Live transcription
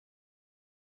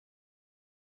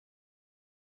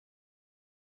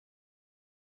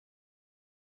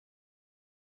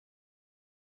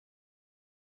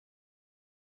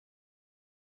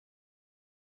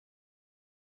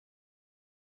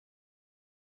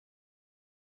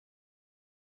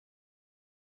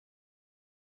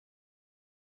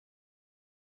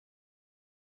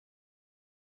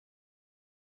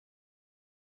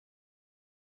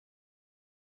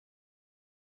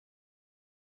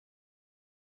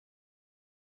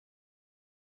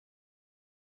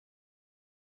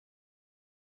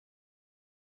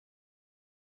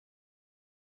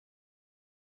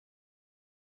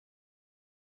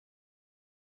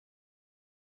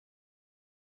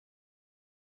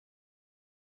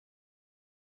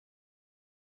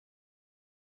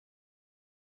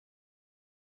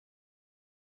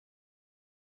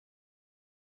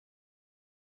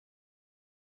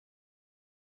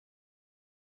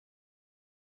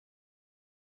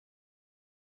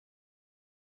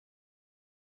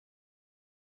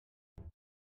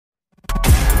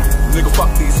Nigga,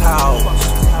 fuck these hoes.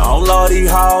 I don't love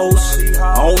these hoes.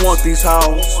 I don't want these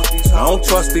hoes. I don't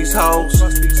trust these hoes.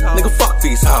 Nigga, fuck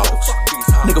these hoes.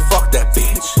 Nigga, fuck that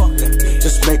bitch.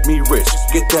 Just make me rich.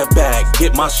 Get that bag.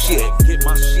 Get my shit.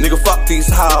 Nigga, fuck these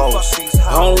hoes.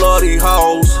 I don't love these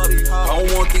hoes. I don't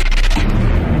want these.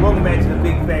 Welcome back to the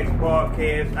Big Facts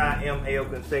Podcast. I am A.O.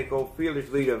 Consaco, fearless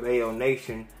leader of A.O.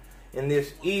 Nation. And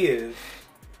this is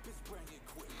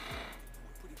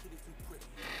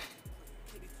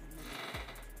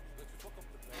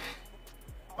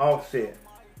Offset.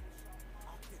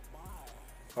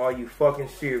 Are you fucking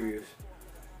serious?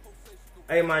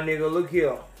 Hey, my nigga, look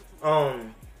here.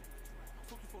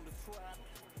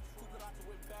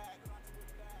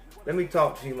 Let me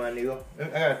talk to you, my nigga. I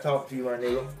gotta talk to you, my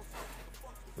nigga.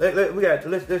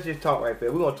 Let's just talk right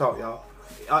there. We're gonna talk, y'all.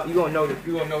 You gonna notice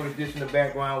this in the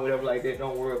background, whatever like that.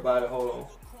 Don't worry about it. Hold on.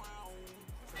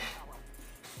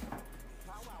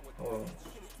 Hold on.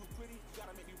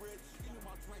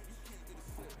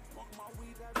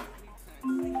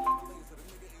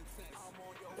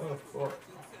 What the fuck?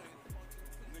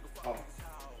 Oh.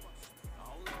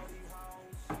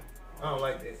 I don't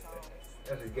like this.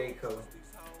 That's a gay color.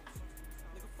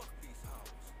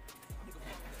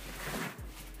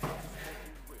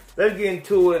 Let's get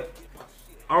into it.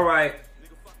 Alright.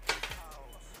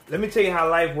 Let me tell you how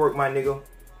life work, my nigga.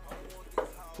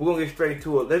 We're gonna get straight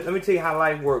to it. Let me tell you how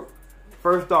life work.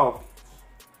 First off,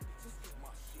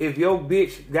 if your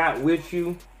bitch got with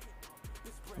you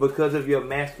because of your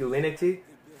masculinity,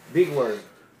 big word.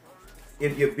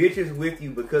 If your bitch is with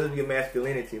you because of your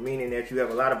masculinity, meaning that you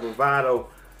have a lot of bravado,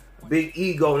 big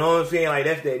ego, you know what I'm saying? Like,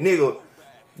 that's that nigga.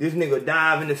 This nigga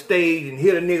dive in the stage and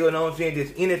hit a nigga, you know what I'm saying?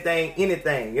 Just anything, you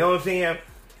know what I'm saying?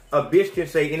 A bitch can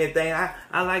say anything.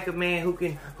 I like a man who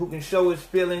can show his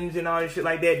feelings and all this shit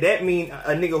like that. That means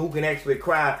a nigga who can actually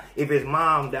cry if his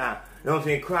mom died. You know what I'm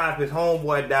saying? Cry if his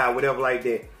homeboy died, whatever like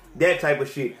that. That type of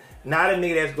shit. Not a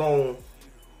nigga that's gonna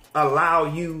allow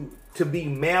you to be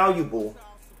malleable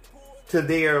to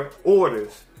their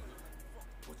orders.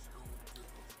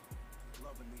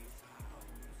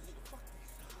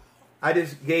 I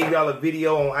just gave y'all a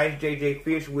video on Ice JJ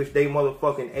Fish, which they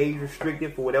motherfucking age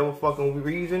restricted for whatever fucking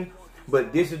reason.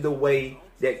 But this is the way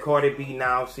that Cardi B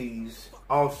now sees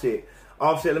Offset.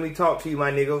 Offset, let me talk to you,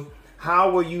 my nigga.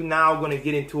 How are you now going to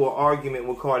get into an argument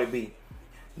with Cardi B?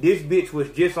 This bitch was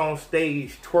just on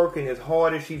stage twerking as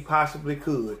hard as she possibly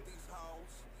could.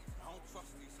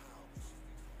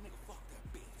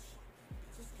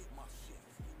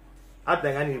 I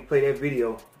think I need to play that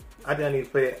video. I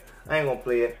ain't gonna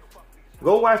play it.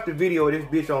 Go watch the video of this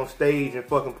bitch on stage in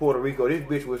fucking Puerto Rico. This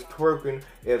bitch was twerking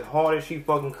as hard as she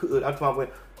fucking could. I'm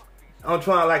trying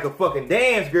like a fucking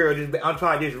dance girl. I'm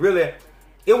trying just really.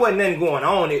 It wasn't nothing going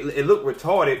on. It looked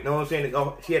retarded. You know what I'm saying?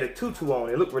 She had a tutu on.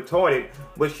 It looked retarded.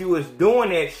 But she was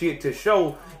doing that shit to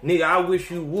show, nigga, I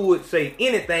wish you would say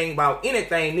anything about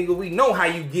anything, nigga. We know how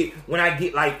you get when I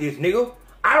get like this, nigga.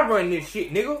 I run this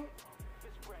shit, nigga.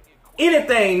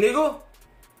 Anything, nigga.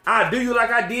 I do you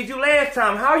like I did you last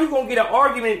time. How you gonna get an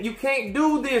argument? You can't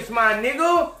do this, my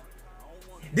nigga.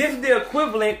 This is the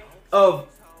equivalent of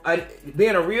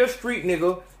being a real street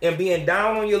nigga and being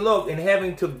down on your luck and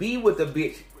having to be with a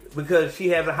bitch because she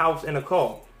has a house and a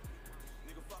car.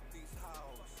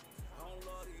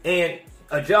 And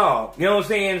a job. You know what I'm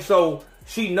saying? So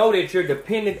she know that you're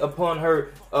dependent upon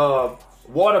her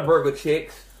Whataburger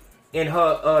checks and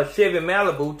her Chevy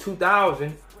Malibu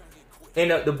 2000 and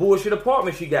the bullshit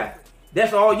apartment she got.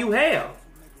 That's all you have.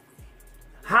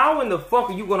 How in the fuck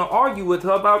are you gonna argue with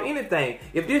her about anything?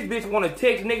 If this bitch wanna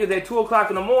text niggas at 2 o'clock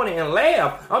in the morning and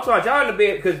laugh, I'm sorry, y'all in the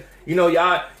bed because, you know,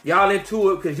 y'all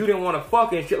into it because you didn't want to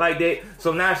fuck and shit like that.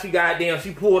 So now she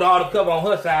she pulled all the cover on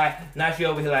her side. Now she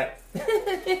over here like,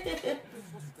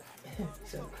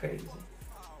 so crazy.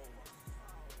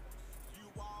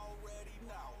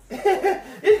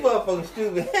 This motherfucker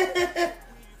stupid.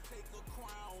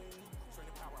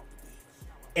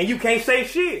 And you can't say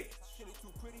shit.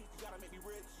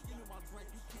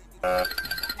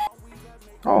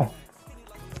 Oh,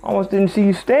 almost didn't see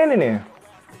you standing there.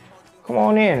 Come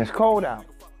on in, it's cold out.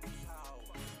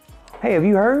 Hey, have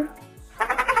you heard?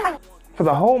 For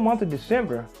the whole month of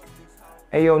December,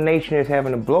 A.O. Nation is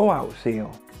having a blowout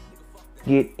sale.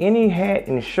 Get any hat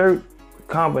and shirt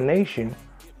combination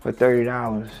for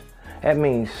 $30. That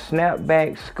means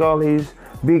snapbacks, scullies,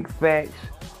 big facts.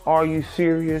 Are you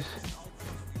serious?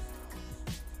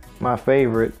 My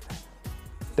favorite,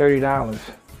 $30.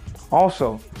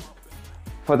 Also,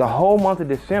 for the whole month of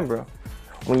December,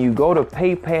 when you go to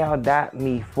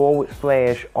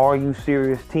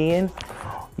paypal.me/RUSerious10,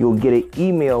 you'll get an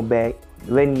email back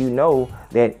letting you know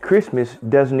that Christmas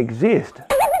doesn't exist.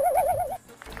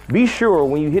 Be sure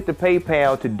when you hit the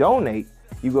PayPal to donate,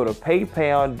 you go to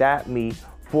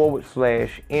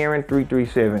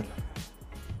paypal.me/Aaron337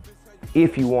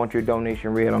 if you want your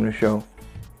donation read on the show.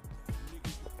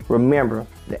 Remember,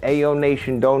 the AO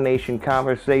Nation donation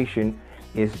conversation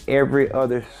is every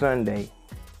other Sunday.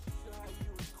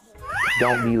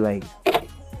 Don't be late.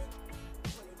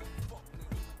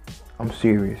 I'm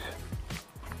serious.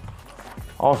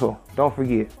 Also, don't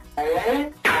forget,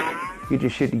 get your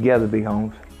shit together, big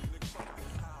homes.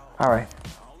 Alright,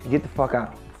 get the fuck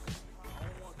out.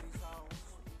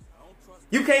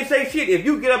 You can't say shit. If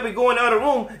you get up and go in the other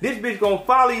room, this bitch gonna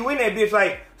follow you in that bitch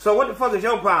like, so what the fuck is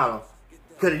your problem?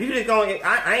 Cause if you just gonna,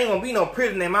 I ain't gonna be no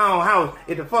prisoner in my own house.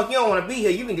 If the fuck you don't wanna be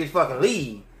here, you can just fucking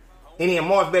leave. And then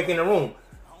march back in the room.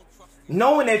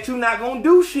 Knowing that you're not gonna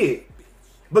do shit.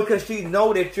 Because she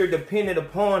know that you're dependent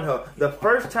upon her. The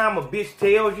first time a bitch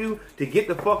tells you to get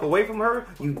the fuck away from her,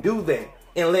 you do that.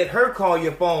 And let her call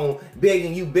your phone,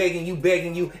 begging you, and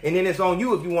then it's on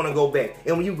you if you want to go back.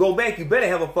 And when you go back, you better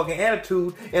have a fucking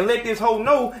attitude and let this hoe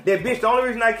know that, bitch, the only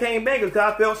reason I came back is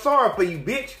because I felt sorry for you,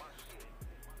 bitch.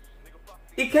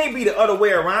 It can't be the other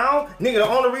way around. Nigga, the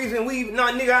only reason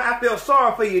I felt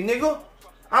sorry for you, nigga.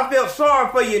 I felt sorry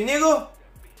for you, nigga.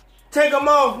 Take them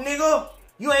off, nigga.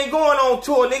 You ain't going on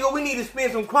tour, nigga. We need to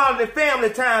spend some quality family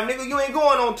time, nigga. You ain't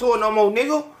going on tour no more,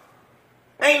 nigga.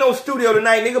 Ain't no studio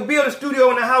tonight, nigga. Build a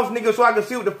studio in the house, nigga, so I can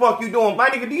see what the fuck you doing. My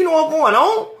nigga, do you know what's going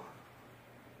on?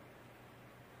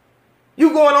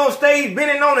 You going on stage,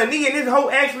 bending on a knee, and this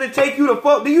hoe actually take you to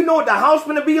fuck. Do you know what the house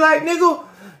finna be like, nigga?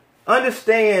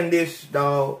 Understand this,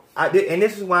 dog. And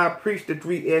this is why I preach the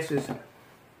 3 S's. A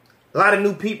lot of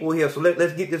new people here, so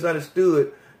let's get this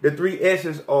understood. The 3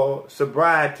 S's are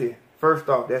sobriety. First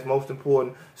off, that's most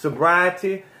important.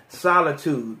 Sobriety,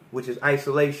 solitude, which is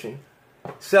isolation.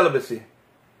 Celibacy.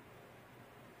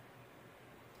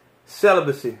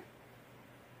 Celibacy.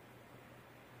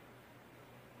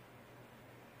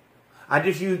 I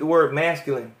just used the word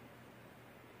masculine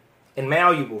and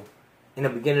malleable in the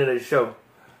beginning of the show.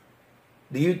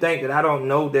 Do you think that I don't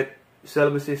know that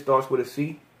celibacy starts with a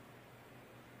C?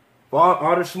 For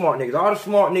all the smart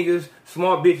niggas,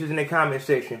 smart bitches in the comment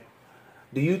section.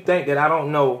 Do you think that I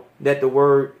don't know that the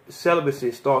word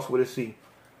celibacy starts with a C?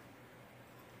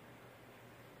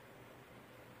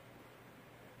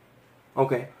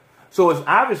 Okay. So it's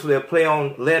obviously a play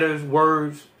on letters,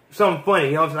 words, something funny,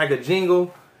 you know what I'm saying? Like a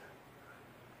jingle.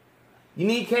 You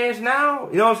need cash now?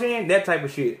 You know what I'm saying? That type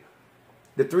of shit.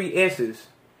 The 3 S's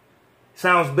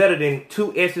sounds better than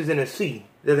 2 S's and a C.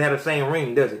 Doesn't have the same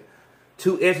ring, does it?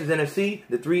 2 S's and a C,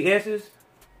 the 3 S's,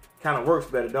 kind of works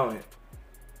better, don't it?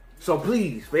 So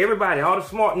please, for everybody, all the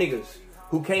smart niggas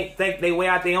who can't think they way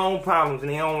out their own problems in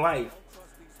their own life,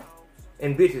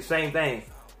 and bitches, same thing.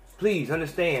 Please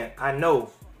understand, I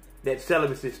know that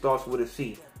celibacy starts with a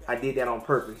C. I did that on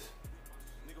purpose.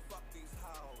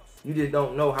 You just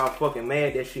don't know how fucking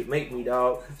mad that shit make me,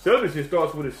 dog. Celibacy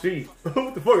starts with a C.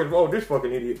 What the fuck is wrong with this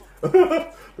fucking idiot?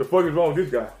 The fuck is wrong with this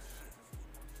guy?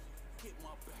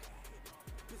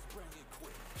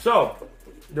 So,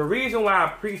 the reason why I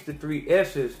preach the 3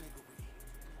 S's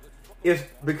is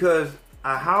because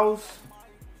a house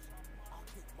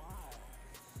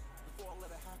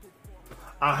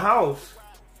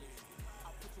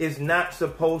is not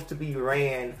supposed to be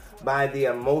ran by the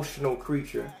emotional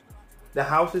creature. The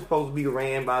house is supposed to be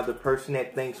ran by the person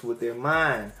that thinks with their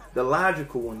mind, the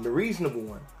logical one, the reasonable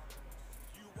one.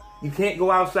 You can't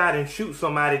go outside and shoot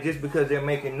somebody just because they're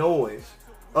making noise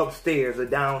upstairs or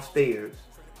downstairs.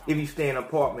 If you stay in an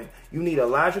apartment, you need a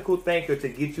logical thinker to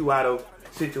get you out of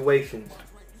situations.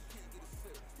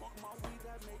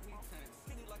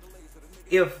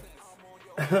 If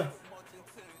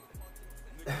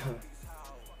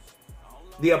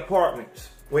the apartments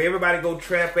where everybody go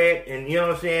trap at, and you know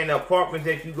what I'm saying, the apartments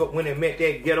that you go when they met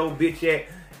that ghetto bitch at,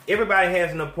 everybody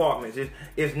has an apartment.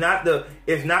 It's not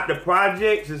the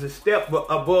projects. It's a step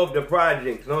above the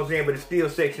projects. You know what I'm saying? But it's still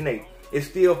Section 8. It's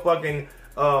still fucking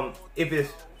if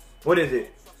it's, what is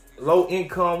it? Low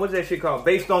income. What's that shit called?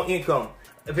 Based on income.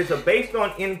 If it's a based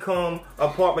on income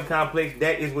apartment complex,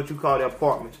 that is what you call the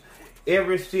apartments.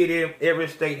 Every city, every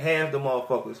state has the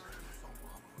motherfuckers.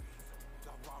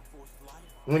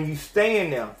 When you stay in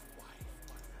there,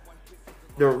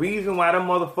 the reason why the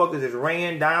motherfuckers is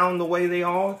ran down the way they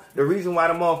are, the reason why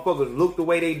the motherfuckers look the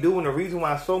way they do, and the reason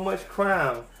why so much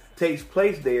crime takes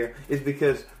place there is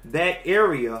because that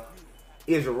area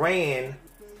is ran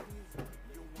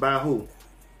by who?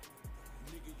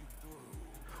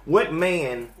 What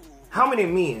man? How many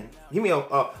men? Give me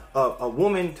a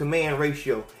woman to man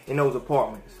ratio in those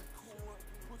apartments.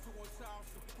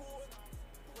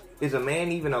 is a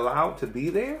man even allowed to be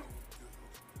there?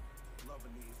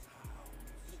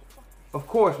 Of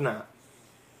course not.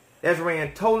 That's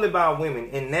ran totally by women,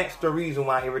 and that's the reason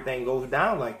why everything goes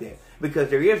down like that. Because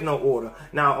there is no order.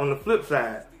 Now, on the flip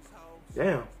side,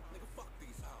 damn.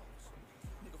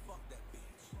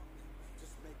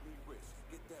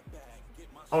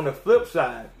 On the flip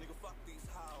side,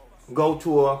 go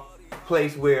to a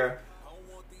place where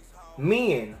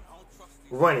men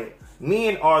run it.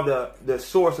 Men are the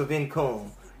source of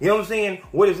income. You know what I'm saying?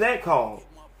 What is that called?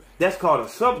 That's called a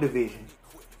subdivision.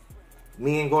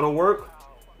 Men go to work.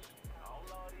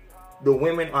 The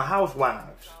women are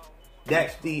housewives.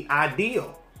 That's the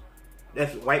ideal.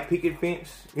 That's white picket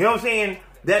fence. You know what I'm saying?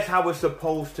 That's how it's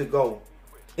supposed to go.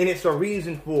 And it's a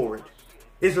reason for it.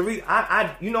 It's a reason.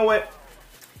 You know what?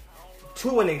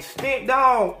 To an extent,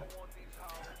 dog,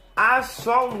 I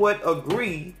somewhat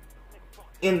agree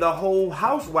in the whole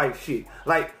housewife shit.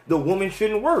 Like, the woman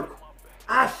shouldn't work.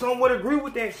 I somewhat agree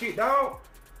with that shit, dog.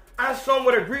 I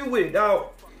somewhat agree with it, dog.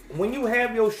 When you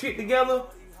have your shit together,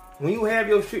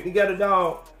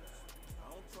 dog,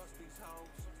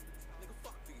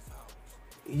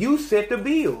 you set the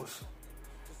bills.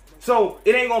 So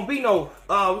it ain't gonna be no,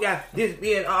 we got this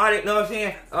being audit, you know what I'm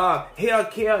saying?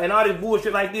 Healthcare and all this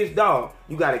bullshit like this, dog.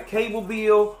 You got a cable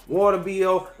bill, water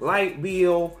bill, light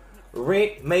bill,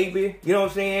 rent, maybe. You know what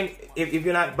I'm saying? If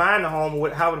you're not buying the home, or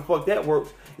however the fuck that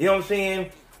works. You know what I'm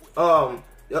saying?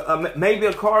 Maybe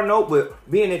a car note, but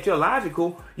being that you're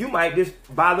logical, you might just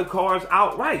buy the cars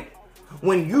outright.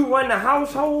 When you run the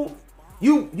household,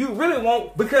 you really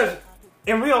won't, because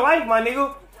in real life, my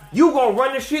nigga, you gonna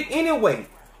run the shit anyway.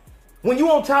 When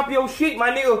you on top of your shit, my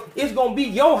nigga, it's gonna be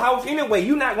your house anyway.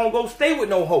 You not gonna go stay with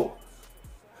no hoe.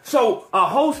 So a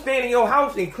hoe staying in your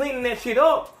house and cleaning that shit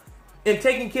up and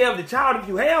taking care of the child if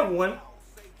you have one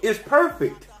is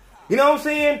perfect. You know what I'm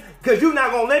saying? Because you're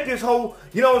not gonna let this hoe,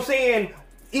 you know what I'm saying,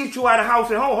 eat you out of house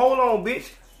and home. Hold on,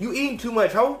 bitch. You eating too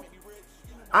much, hoe.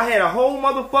 I had a whole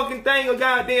motherfucking thing of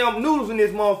goddamn noodles in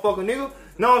this motherfucker, nigga. You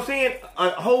know what I'm saying? A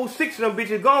whole 6 of them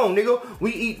bitches gone, nigga.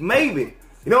 We eat maybe,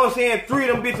 you know what I'm saying, 3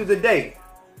 of them bitches a day.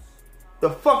 The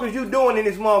fuck is you doing in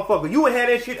this motherfucker? You would have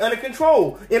that shit under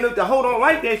control. And if the hoe don't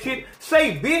like that shit,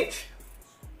 say bitch.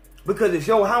 Because it's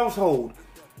your household.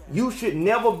 You should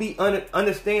never be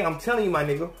understand. I'm telling you, my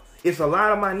nigga. It's a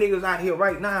lot of my niggas out here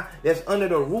right now that's under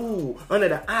the rule, under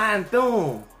the iron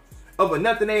thumb of a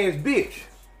nothing ass bitch.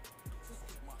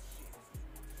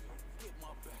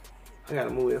 I gotta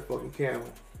move that fucking camera.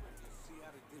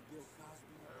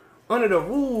 Under the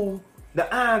rule,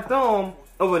 the iron thumb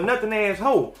of a nothing ass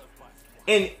hoe.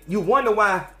 And you wonder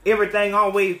why everything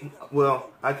always,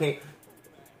 well, I can't.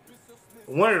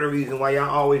 One of the reasons why y'all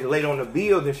always late on the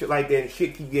bills and shit like that and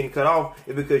shit keep getting cut off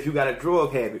is because you got a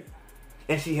drug habit.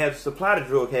 And she has supplied a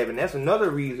drug habit. And that's another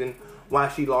reason why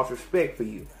she lost respect for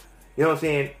you. You know what I'm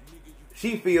saying?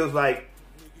 She feels like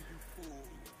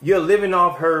you're living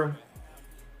off her.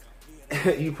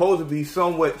 You supposed to be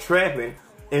somewhat trapping,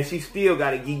 and she still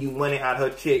got to give you money out her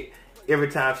check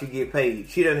every time she get paid.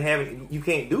 She doesn't have it. You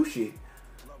can't do shit.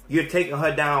 You're taking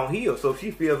her downhill. So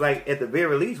she feels like at the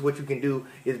very least what you can do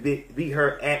is be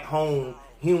her at-home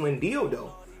human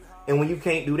dildo. And when you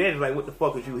can't do that, it's like, what the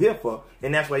fuck is you here for?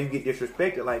 And that's why you get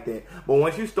disrespected like that. But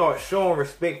once you start showing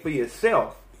respect for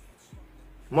yourself,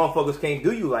 motherfuckers can't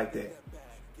do you like that.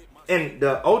 And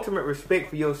the ultimate respect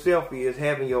for yourself is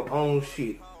having your own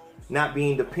shit. Not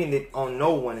being dependent on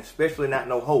no one, especially not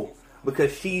no hoe.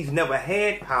 Because she's never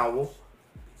had power.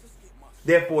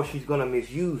 Therefore, she's going to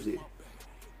misuse it.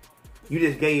 You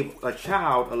just gave a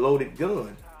child a loaded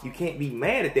gun. You can't be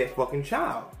mad at that fucking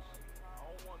child.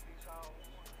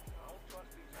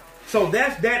 So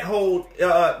that's that whole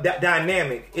that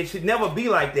dynamic. It should never be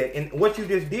like that. And what you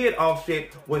just did, Offset,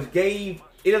 was gave.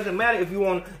 It doesn't matter if you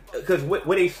want, because what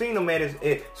they seen them at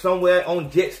is somewhere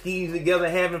on jet skis together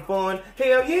having fun.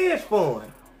 Hell yeah, it's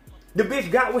fun. The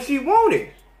bitch got what she wanted.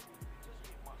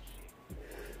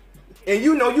 And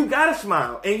you know you gotta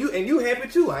smile. And you happy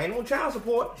too. I ain't on child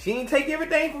support. She ain't take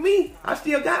everything from me. I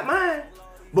still got mine.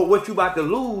 But what you about to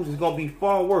lose is gonna be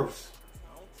far worse.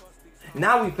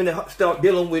 Now we finna start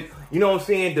dealing with, you know what I'm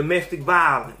saying, domestic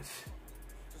violence.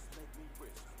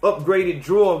 Upgraded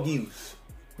drug use.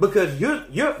 Because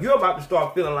you're about to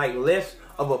start feeling like less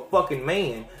of a fucking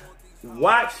man.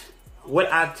 Watch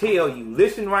what I tell you.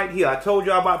 Listen right here. I told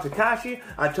y'all about Tekashi.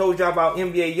 I told y'all about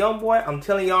NBA Youngboy. I'm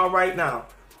telling y'all right now.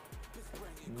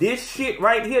 This shit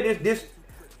right here, this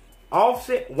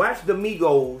Offset, watch the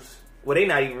Migos. Well, they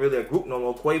not even really a group no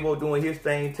more. Quavo doing his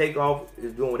thing. Takeoff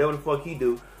is doing whatever the fuck he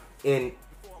do.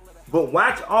 But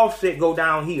watch Offset go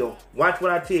downhill. Watch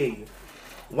what I tell you.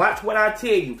 Watch what I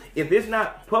tell you. If it's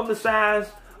not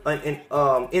publicized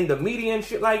in the media and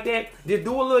shit like that, just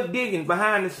do a little digging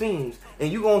behind the scenes,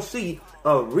 and you're gonna see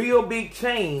a real big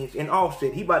change in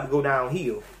Offset. He about to go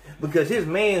downhill because his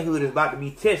manhood is about to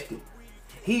be tested.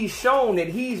 He's shown that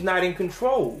he's not in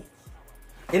control,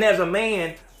 and as a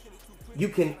man, you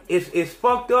can. It's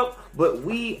fucked up, but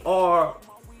we are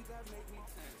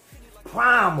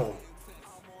primal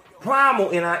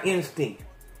in our instinct.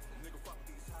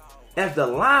 As the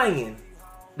lion,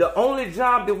 the only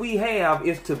job that we have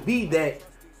is to be that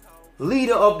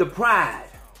leader of the pride.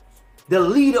 The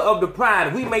leader of the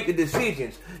pride. We make the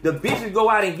decisions. The bitches go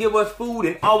out and give us food,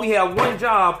 and all we have one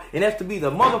job, and that's to be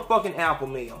the motherfucking alpha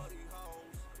male.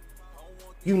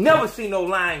 You never see no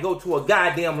lion go to a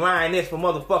goddamn lioness for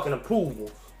motherfucking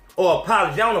approval or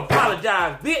apology. I don't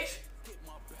apologize, bitch.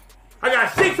 I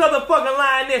got 6 other fucking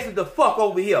lionesses to fuck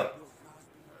over here.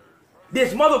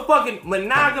 This motherfucking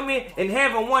monogamy and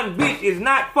having one bitch is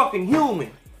not fucking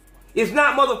human. It's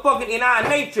not motherfucking in our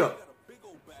nature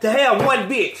to have one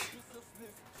bitch.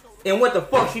 And what the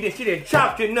fuck she did? She done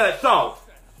chopped your nuts off.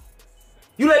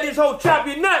 You let this hoe chop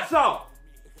your nuts off.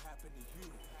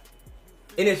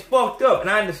 And it's fucked up. And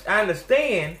I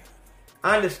understand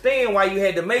why you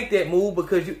had to make that move,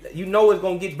 because you know it's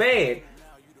going to get bad.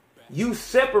 You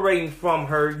separating from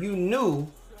her, you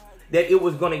knew that it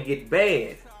was going to get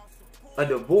bad. A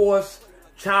divorce,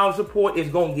 child support is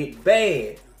going to get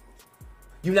bad.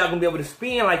 You're not going to be able to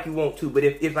spend like you want to, but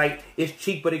if it's like, it's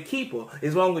cheaper to keep her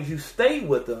as long as you stay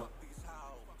with her.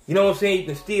 You know what I'm saying? You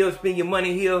can still spend your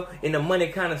money here and the money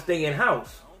kind of stay in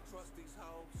house.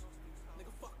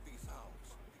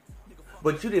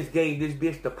 But you just gave this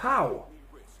bitch the power.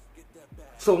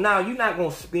 So now you're not going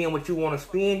to spend what you want to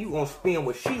spend. You're going to spend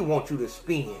what she wants you to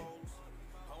spend.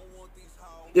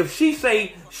 If she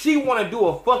say she want to do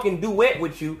a fucking duet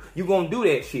with you, you going to do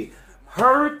that shit.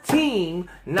 Her team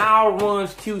now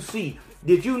runs QC.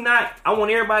 Did you not? I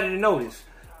want everybody to know this.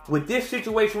 With this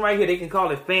situation right here, they can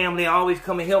call it family. I always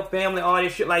come and help family, all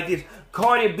this shit like this.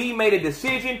 Cardi B made a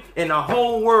decision and the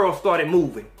whole world started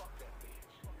moving.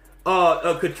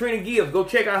 Katrina Gibbs, go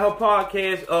check out her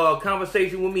podcast,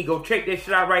 Conversation with Me. Go check that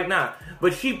shit out right now.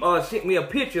 But she sent me a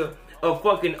picture of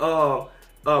fucking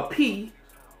P,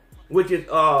 which is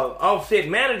Offset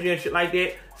manager and shit like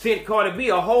that, sent Cardi B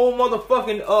a whole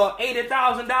motherfucking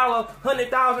 $80,000,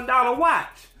 $100,000 watch.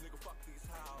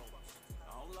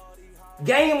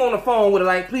 Game on the phone with her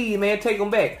like, please man, take him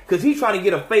back. Because he's trying to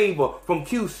get a favor from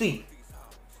QC.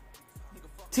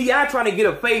 T.I. trying to get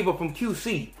a favor from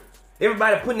QC.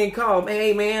 Everybody putting in call,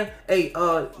 hey man, hey,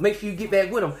 make sure you get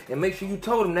back with him. And make sure you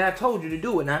told him that I told you to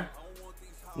do it now.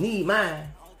 Need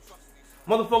mine.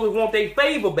 Motherfuckers want their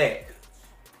favor back.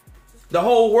 The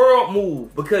whole world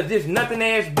moved because this nothing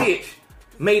ass bitch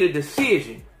made a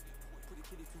decision.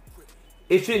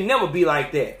 It should never be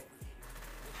like that.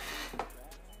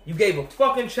 You gave a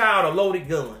fucking child a loaded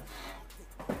gun.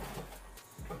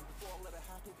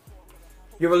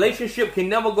 Your relationship can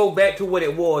never go back to what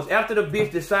it was. After the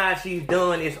bitch decides she's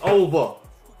done, it's over.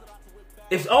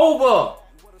 It's over.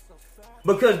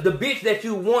 Because the bitch that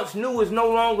you once knew is no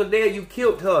longer there. You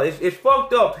killed her. It's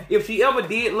fucked up. If she ever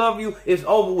did love you, it's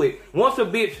over with. Once a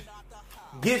bitch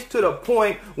gets to the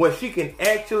point where she can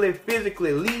actually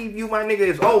physically leave you, my nigga,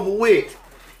 it's over with.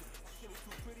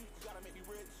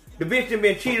 The bitch done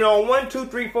been cheated on 1, 2,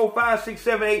 3, 4, 5, 6,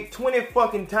 7, 8, 20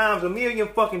 fucking times, 1,000,000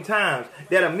 fucking times.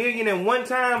 That 1,000,001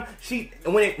 time,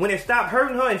 when it stopped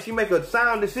hurting her and she make a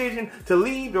sound decision to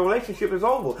leave, the relationship is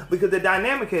over because the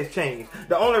dynamic has changed.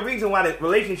 The only reason why the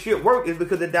relationship worked is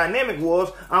because the dynamic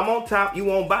was, I'm on top,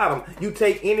 you on bottom. You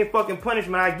take any fucking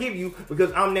punishment I give you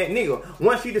because I'm that nigga.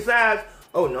 Once she decides,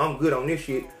 oh no, I'm good on this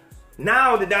shit.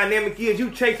 Now the dynamic is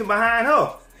you chasing behind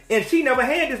her. And she never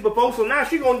had this before, so now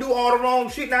she gonna do all the wrong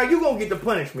shit. Now you gonna get the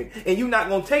punishment. And you not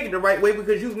gonna take it the right way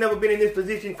because you've never been in this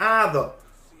position either.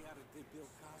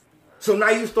 So now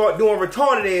you start doing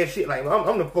retarded ass shit like,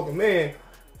 I'm the fucking man.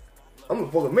 I'm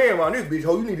the fucking man around this bitch.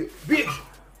 Oh, you need it. Bitch.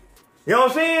 You know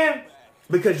what I'm saying?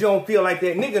 Because you don't feel like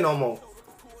that nigga no more.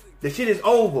 The shit is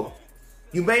over.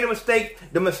 You made a mistake.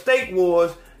 The mistake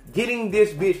was getting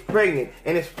this bitch pregnant.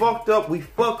 And it's fucked up. We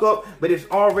fuck up, but it's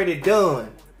already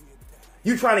done.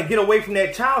 You trying to get away from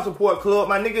that child support club,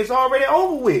 my nigga, it's already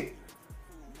over with.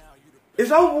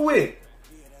 It's over with.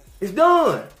 It's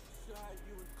done.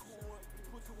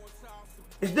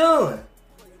 It's done.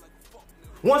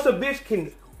 Once a bitch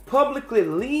can publicly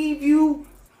leave you,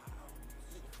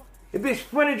 the bitch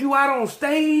fronted you out on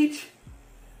stage,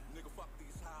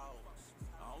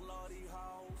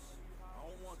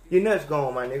 your nuts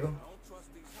gone, my nigga.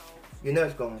 Your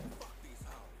nuts gone.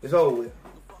 It's over with.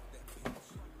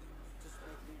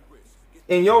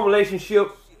 In your relationship,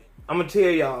 I'm going to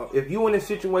tell y'all, if you in a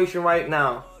situation right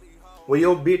now where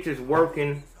your bitch is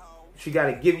working, she got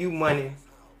to give you money,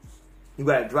 you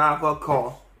got to drive her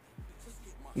car,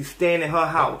 you stand in her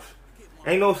house,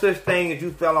 ain't no such thing as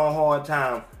you fell on hard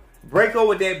time. Break up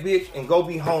with that bitch and go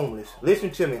be homeless.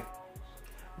 Listen to me.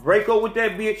 Break up with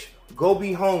that bitch, go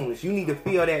be homeless. You need to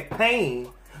feel that pain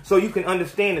so you can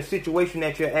understand the situation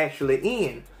that you're actually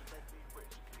in.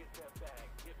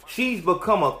 She's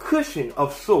become a cushion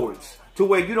of sorts to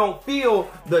where you don't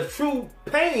feel the true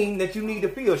pain that you need to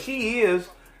feel. She is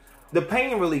the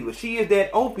pain reliever. She is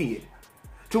that opiate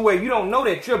to where you don't know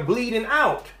that you're bleeding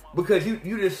out because you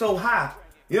just so high.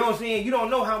 You know what I'm saying? You don't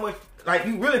know how much, like,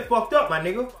 you really fucked up, my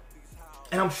nigga.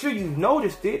 And I'm sure you've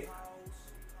noticed it.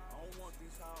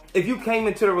 If you came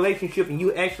into the relationship and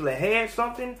you actually had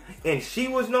something and she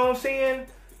was, you know what I'm saying,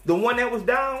 the one that was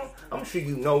down, I'm sure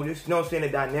you noticed, you know what I'm saying, the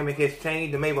dynamic has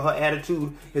changed and maybe her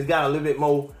attitude has got a little bit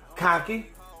more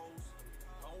cocky.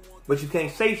 But you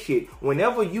can't say shit.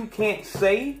 Whenever you can't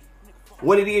say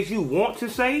what it is you want to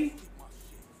say,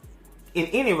 in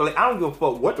any relationship, I don't give a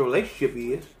fuck what the relationship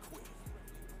is.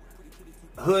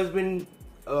 Husband,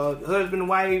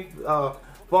 wife,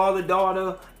 father,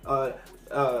 daughter,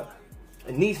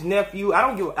 niece, nephew. I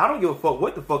don't give a fuck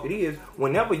what the fuck it is.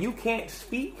 Whenever you can't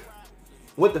speak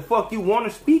what the fuck you want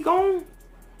to speak on,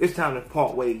 it's time to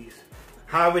part ways.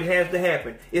 However it has to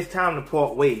happen, it's time to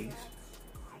part ways.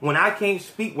 When I can't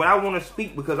speak what I want to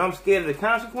speak because I'm scared of the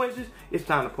consequences, it's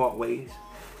time to part ways.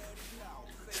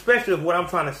 Especially if what I'm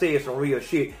trying to say is some real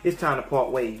shit, it's time to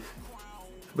part ways.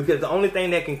 Because the only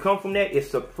thing that can come from that is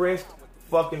suppressed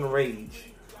fucking rage.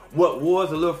 What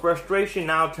was a little frustration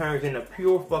now turns into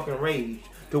pure fucking rage.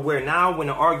 To where now when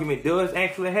the argument does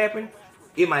actually happen,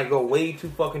 it might go way too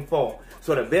fucking far.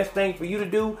 So the best thing for you to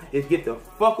do is get the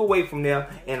fuck away from there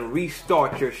and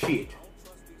restart your shit.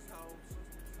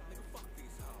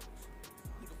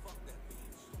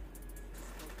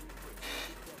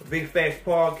 Big Facts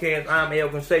Podcast, I'm El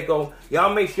Consaco.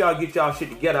 Y'all make sure y'all get y'all shit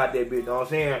together out there, bitch. You know what I'm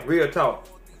saying? Real talk.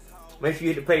 Make sure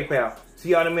you hit the PayPal. See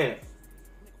y'all in a minute.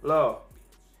 Love.